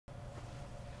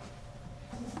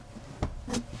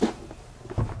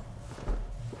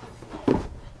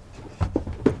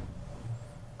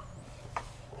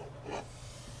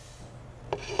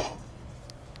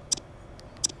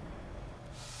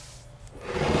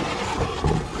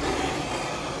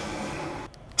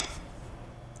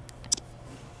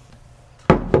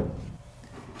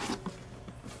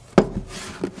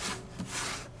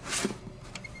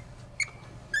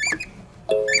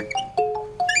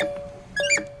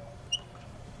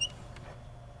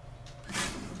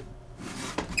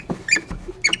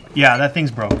Yeah, that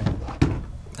thing's broken.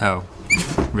 Oh,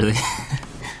 really?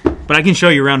 But I can show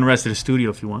you around the rest of the studio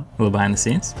if you want. A little behind the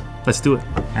scenes? Let's do it.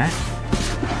 All right.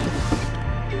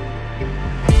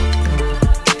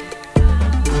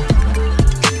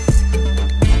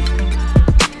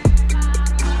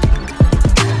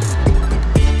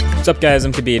 What's up, guys?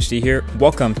 I'm KBHD here.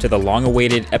 Welcome to the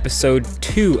long-awaited episode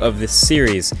 2 of this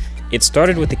series. It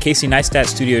started with the Casey Neistat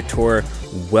studio tour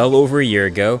well over a year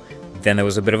ago. Then there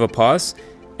was a bit of a pause,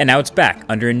 and now it's back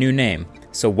under a new name.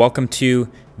 So welcome to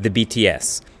the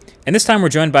BTS. And this time we're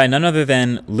joined by none other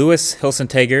than Louis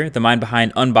Hilsenteger, the mind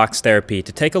behind UnboxTherapy,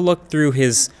 to take a look through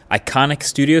his iconic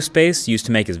studio space used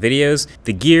to make his videos,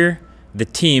 the gear, the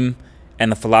team,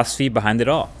 and the philosophy behind it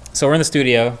all. So we're in the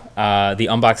studio, the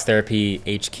UnboxTherapy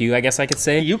HQ, I guess I could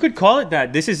say. You could call it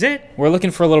that. This is it. We're looking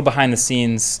for a little behind the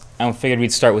scenes, and we figured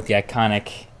we'd start with the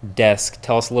iconic desk.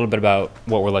 Tell us a little bit about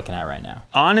what we're looking at right now.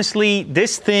 Honestly,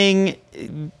 this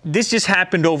just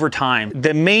happened over time.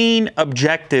 The main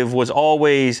objective was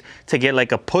always to get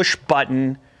like a push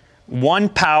button, one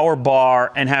power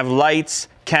bar, and have lights,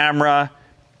 camera,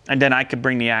 and then I could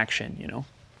bring the action, you know?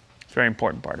 It's a very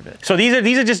important part of it. So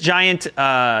these are just giant,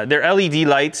 they're LED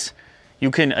lights. You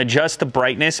can adjust the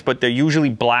brightness, but they're usually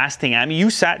blasting at me.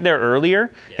 You sat there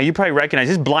earlier, and you probably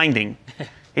recognize it's blinding.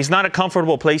 It's not a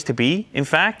comfortable place to be, in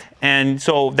fact. And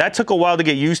so that took a while to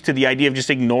get used to the idea of just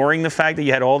ignoring the fact that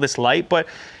you had all this light. But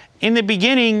in the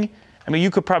beginning, I mean,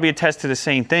 you could probably attest to the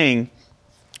same thing.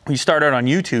 When you start out on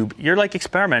YouTube, you're like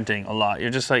experimenting a lot. You're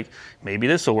just like, maybe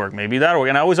this will work, maybe that'll work.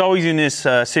 And I was always in this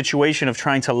situation of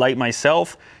trying to light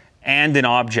myself and an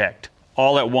object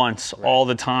all at once, all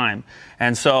the time.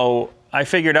 And so I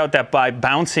figured out that by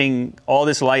bouncing all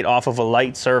this light off of a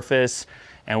light surface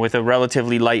and with a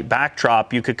relatively light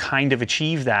backdrop, you could kind of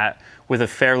achieve that with a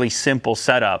fairly simple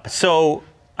setup. So,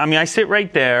 I mean, I sit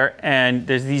right there and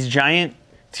there's these giant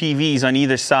TVs on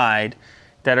either side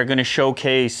that are gonna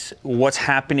showcase what's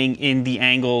happening in the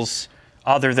angles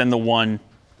other than the one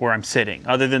where I'm sitting,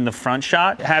 other than the front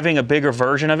shot. Having a bigger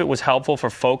version of it was helpful for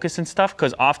focus and stuff,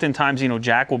 because oftentimes, you know,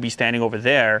 Jack will be standing over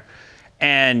there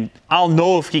and I'll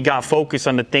know if he got focus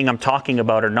on the thing I'm talking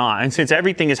about or not. And since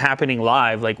everything is happening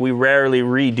live, like we rarely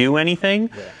redo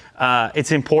anything,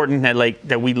 it's important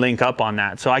that we link up on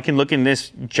that. So I can look in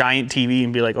this giant TV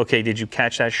and be like, okay, did you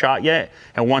catch that shot yet?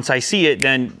 And once I see it,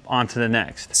 then on to the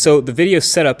next. So the video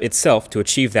setup itself to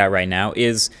achieve that right now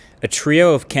is a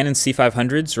trio of Canon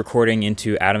C500s recording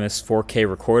into Atomos 4K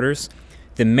recorders.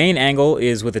 The main angle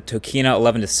is with a Tokina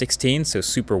 11-16, so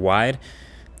super wide.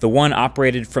 The one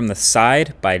operated from the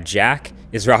side by Jack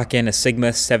is rocking a Sigma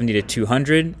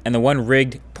 70-200, and the one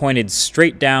rigged pointed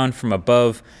straight down from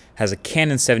above has a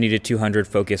Canon 70-200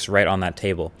 focus right on that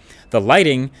table. The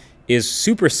lighting is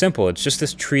super simple. It's just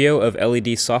this trio of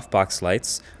LED softbox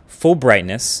lights, full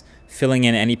brightness, filling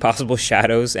in any possible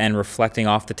shadows and reflecting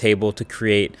off the table to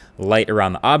create light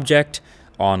around the object,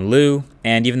 on Lou,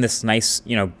 and even this nice,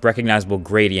 you know, recognizable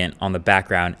gradient on the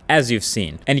background, as you've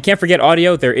seen. And you can't forget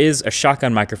audio. There is a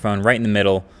shotgun microphone right in the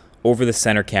middle over the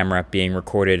center camera being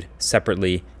recorded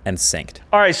separately and synced.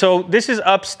 All right, so this is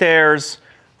upstairs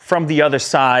from the other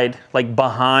side, like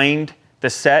behind the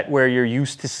set where you're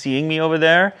used to seeing me over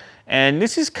there. And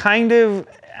this is kind of,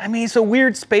 I mean, it's a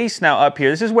weird space now up here.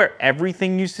 This is where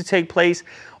everything used to take place.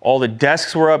 All the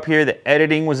desks were up here. The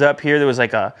editing was up here. There was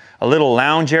like a little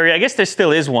lounge area. I guess there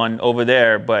still is one over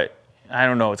there, but I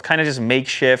don't know. It's kind of just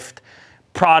makeshift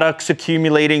products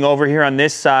accumulating over here on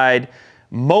this side.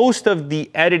 Most of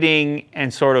the editing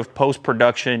and sort of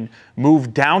post-production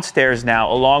moved downstairs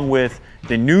now, along with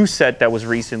the new set that was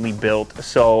recently built.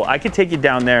 So I could take you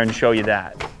down there and show you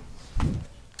that.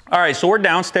 All right, so we're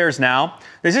downstairs now.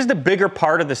 This is the bigger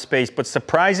part of the space, but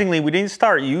surprisingly, we didn't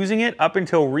start using it up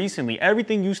until recently.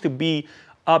 Everything used to be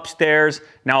upstairs.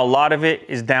 Now a lot of it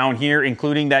is down here,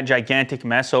 including that gigantic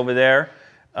mess over there.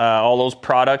 All those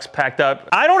products packed up.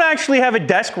 I don't actually have a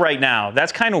desk right now.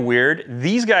 That's kind of weird.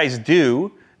 These guys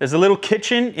do. There's a little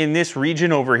kitchen in this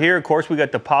region over here. Of course, we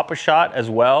got the Pop-A-Shot as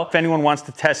well, if anyone wants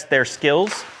to test their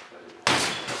skills.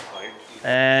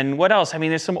 And what else? I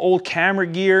mean, there's some old camera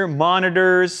gear,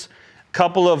 monitors, a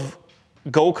couple of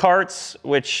go-karts,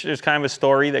 which there's kind of a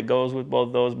story that goes with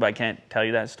both those, but I can't tell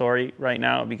you that story right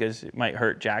now because it might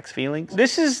hurt Jack's feelings.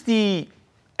 This is the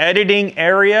editing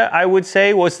area, I would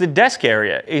say. Well, it's the desk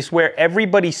area. It's where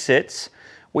everybody sits.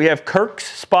 We have Kirk's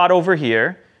spot over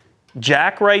here,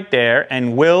 Jack right there,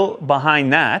 and Will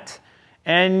behind that.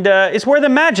 And it's where the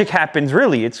magic happens,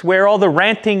 really. It's where all the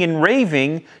ranting and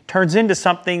raving turns into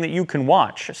something that you can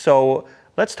watch. So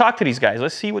let's talk to these guys.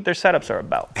 Let's see what their setups are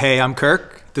about. Hey, I'm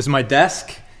Kirk. This is my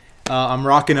desk. I'm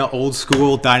rocking an old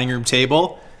school dining room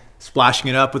table. splashing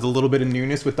it up with a little bit of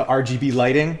newness with the RGB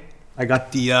lighting. I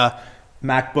got the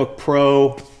MacBook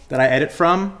Pro that I edit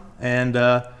from, and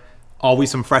always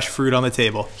some fresh fruit on the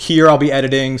table. Here I'll be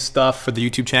editing stuff for the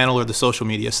YouTube channel or the social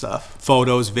media stuff.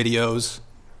 Photos, videos,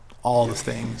 all the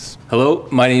things. Hello,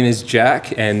 my name is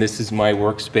Jack, and this is my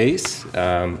workspace.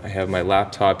 I have my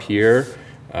laptop here,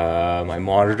 my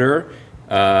monitor,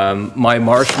 my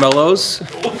marshmallows,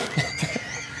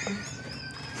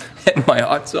 and my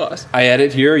hot sauce. I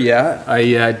edit here, yeah.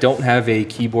 I don't have a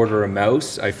keyboard or a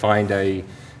mouse. I find I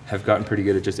have gotten pretty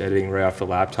good at just editing right off the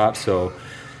laptop, so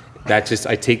I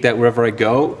take that wherever I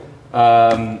go.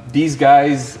 These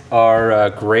guys are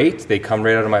great. They come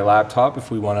right out of my laptop if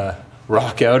we want to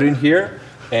rock out in here.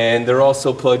 And they're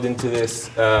also plugged into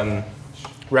this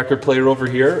record player over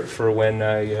here for when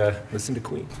I listen to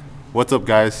Queen. What's up,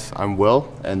 guys? I'm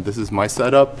Will, and this is my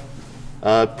setup.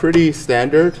 Pretty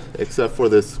standard, except for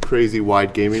this crazy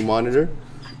wide gaming monitor.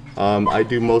 I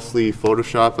do mostly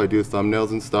Photoshop. I do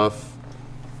thumbnails and stuff.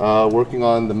 Working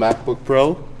on the MacBook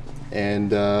Pro,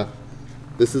 and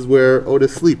this is where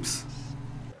Otis sleeps.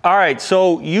 All right,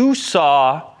 so you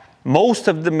saw most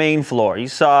of the main floor. You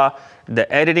saw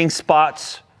the editing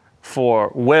spots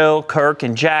for Will, Kirk,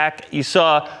 and Jack. You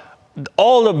saw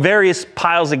all the various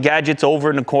piles of gadgets over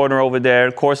in the corner over there.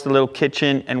 Of course, the little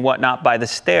kitchen and whatnot by the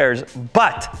stairs.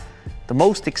 But the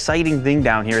most exciting thing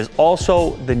down here is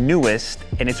also the newest,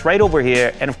 and it's right over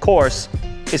here. And of course,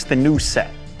 it's the new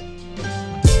set.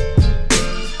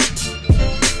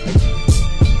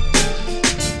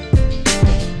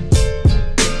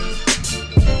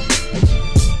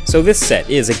 So this set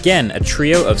is, again, a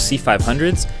trio of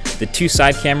C500s, the two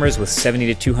side cameras with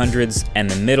 70-200s, and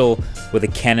the middle with a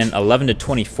Canon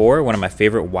 11-24, one of my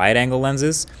favorite wide-angle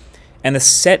lenses. And the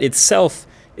set itself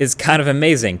is kind of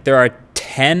amazing. There are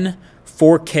 10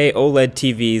 4K OLED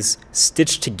TVs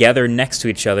stitched together next to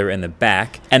each other in the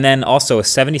back, and then also a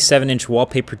 77-inch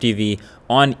wallpaper TV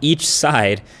on each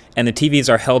side, and the TVs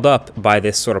are held up by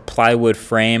this sort of plywood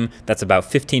frame that's about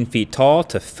 15 feet tall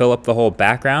to fill up the whole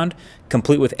background,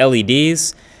 complete with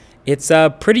LEDs. It's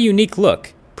a pretty unique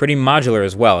look, pretty modular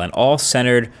as well, and all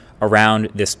centered around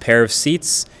this pair of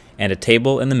seats and a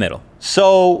table in the middle.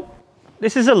 So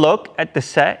this is a look at the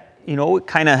set. You know,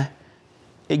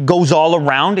 it goes all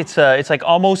around. It's like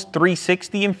almost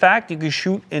 360. In fact, you can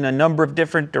shoot in a number of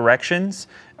different directions.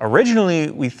 Originally,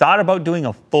 we thought about doing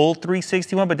a full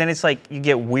 360 one, but then it's like you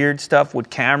get weird stuff with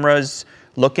cameras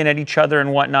looking at each other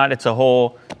and whatnot. It's a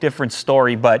whole different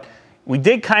story, but we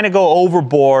did kind of go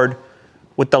overboard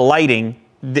with the lighting.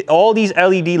 All these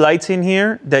LED lights in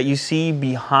here that you see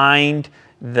behind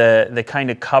the kind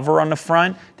of cover on the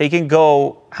front, they can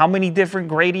go how many different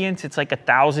gradients? It's like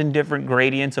 1,000 different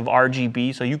gradients of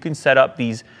RGB. So you can set up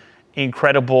these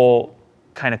incredible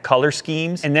kind of color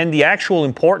schemes. And then the actual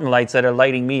important lights that are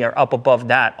lighting me are up above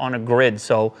that on a grid.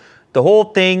 So the whole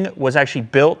thing was actually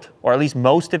built, or at least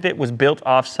most of it was built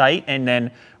off site and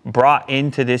then brought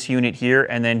into this unit here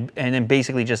and then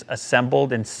basically just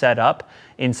assembled and set up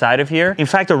inside of here. In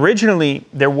fact, originally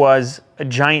there was a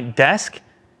giant desk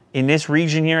in this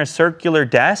region here, a circular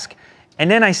desk. And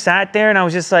then I sat there and I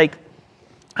was just like,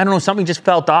 I don't know, something just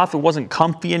felt off. It wasn't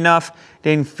comfy enough.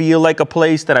 Didn't feel like a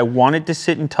place that I wanted to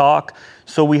sit and talk.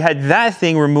 So we had that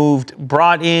thing removed,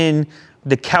 brought in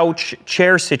the couch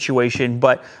chair situation.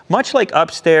 But much like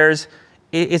upstairs,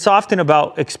 it's often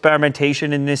about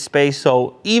experimentation in this space.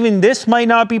 So even this might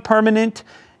not be permanent.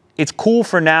 It's cool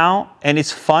for now, and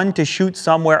it's fun to shoot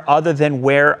somewhere other than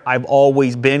where I've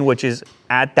always been, which is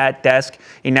at that desk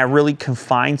in that really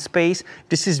confined space.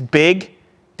 This is big.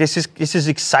 This is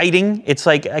exciting. It's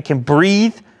like I can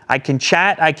breathe, I can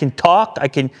chat, I can talk, I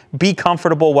can be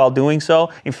comfortable while doing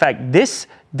so. In fact, this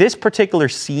particular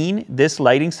scene, this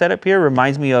lighting setup here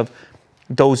reminds me of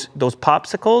those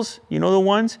popsicles. You know the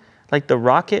ones? Like the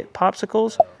rocket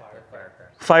popsicles?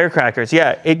 Firecrackers,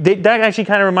 yeah. That actually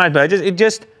kind of reminds me. It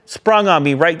just sprung on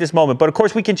me right this moment. But of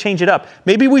course we can change it up.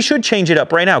 Maybe we should change it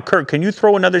up right now. Kirk, can you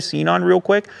throw another scene on real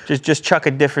quick? Just chuck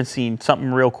a different scene,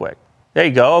 something real quick. There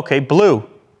you go, okay, blue.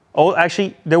 Oh,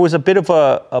 actually, there was a bit of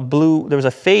a blue, there was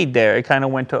a fade there. It kind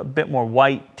of went to a bit more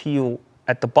white teal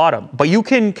at the bottom. But you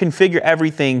can configure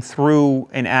everything through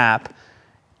an app.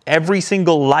 Every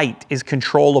single light is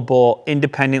controllable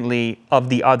independently of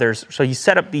the others. So you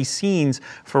set up these scenes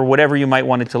for whatever you might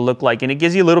want it to look like. And it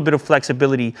gives you a little bit of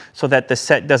flexibility so that the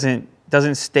set doesn't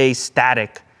stay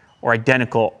static or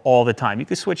identical all the time. You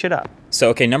can switch it up. So,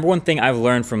 okay, number one thing I've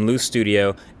learned from Lou's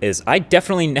studio is I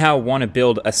definitely now want to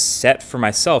build a set for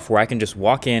myself where I can just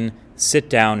walk in, sit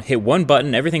down, hit one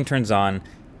button, everything turns on,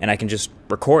 and I can just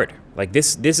record. Like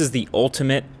this is the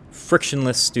ultimate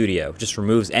frictionless studio. Just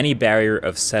removes any barrier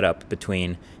of setup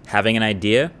between having an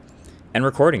idea and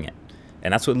recording it.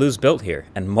 And that's what Lou's built here,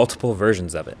 and multiple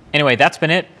versions of it. Anyway, that's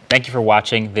been it. Thank you for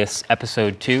watching this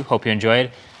episode 2. Hope you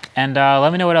enjoyed. And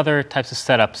let me know what other types of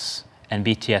setups and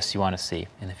BTS you want to see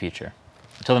in the future.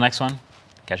 Until the next one,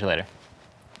 catch you later.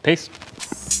 Peace.